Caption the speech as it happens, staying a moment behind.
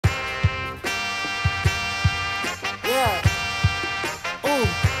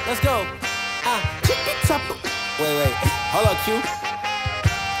Hold up, Q.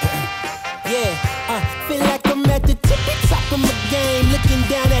 Yeah, feel like I'm at the tippy top of my game, looking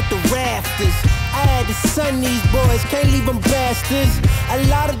down at the rafters. I had to son these boys, can't leave them bastards. A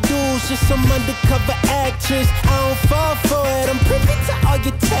lot of dudes, just some undercover actress. I don't fall for it, I'm privy to all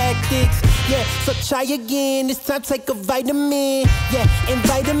your tactics. Yeah, so try again, this time take a vitamin. Yeah,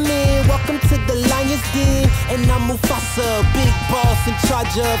 invite them in, welcome to the lion's den. And I'm Mufasa, big boss in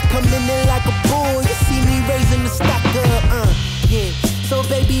charge of coming in like a bull. You see me raising the stock up, yeah. So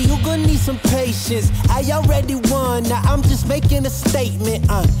baby, you gon' need some patience. I already won, now I'm just making a statement,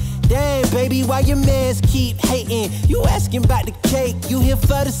 Damn, baby, why your mans keep hating? You asking about the cake, you here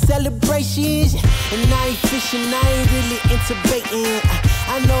for the celebrations. And I ain't fishing, I ain't really into baiting.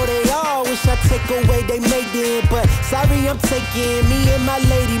 I know they all wish I take away they made it, but sorry I'm taking me and my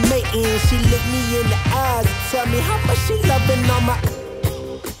lady mating. She look me in the eyes and tell me how much she loving on my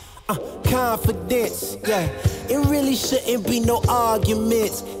confidence, yeah. It really shouldn't be no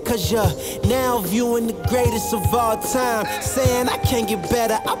arguments, cause you're now viewing the greatest of all time, saying I can't get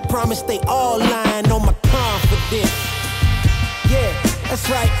better, I promise they all lying on my confidence. Yeah, that's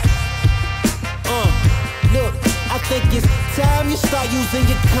right. Look, I think it's time you start using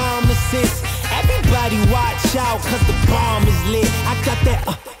your common sense. Everybody watch out, cause the bomb is lit. I got that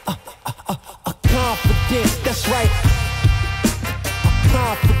confidence, that's right.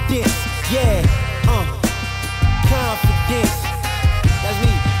 Confidence, yeah, confidence. That's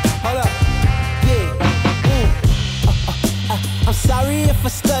me. Hold up. Yeah. I'm sorry if I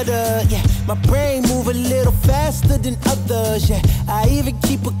stutter. Yeah, my brain move a little faster than others. Yeah, I even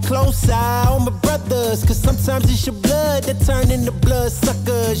keep a close eye on my brothers, cause sometimes it's your blood that turn into blood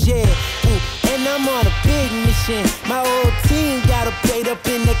suckers. Yeah. And I'm on a big mission. My whole team got a plate up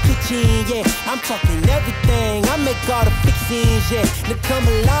in the kitchen. Yeah, I'm talking everything. I make all the fixings. Yeah, they come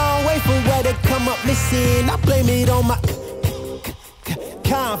a long way from where they come up missing. I blame it on my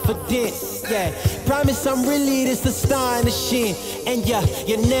confidence. Yeah, promise I'm really this astonishing. And yeah,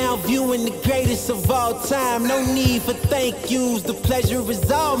 you're now viewing the greatest of all time. No need for thank yous. The pleasure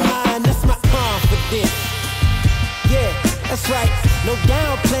is all mine. That's my confidence. Yeah, that's right. No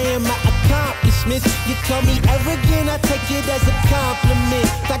downplaying my accomplishments. You call me arrogant, I take it as a compliment.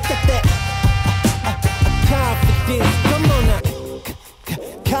 I got that confidence. Come on now,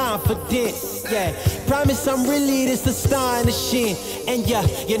 confidence. Yeah, promise I'm really this astonishing. And yeah,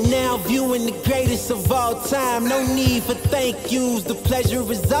 you're now viewing the greatest of all time. No need for thank yous. The pleasure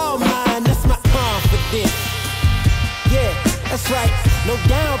is all mine. That's my confidence. Yeah, that's right. No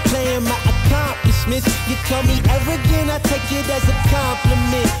downplaying my accomplishments. You call me arrogant, I take it as a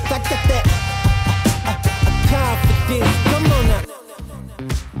compliment. I got that confidence. Come on now.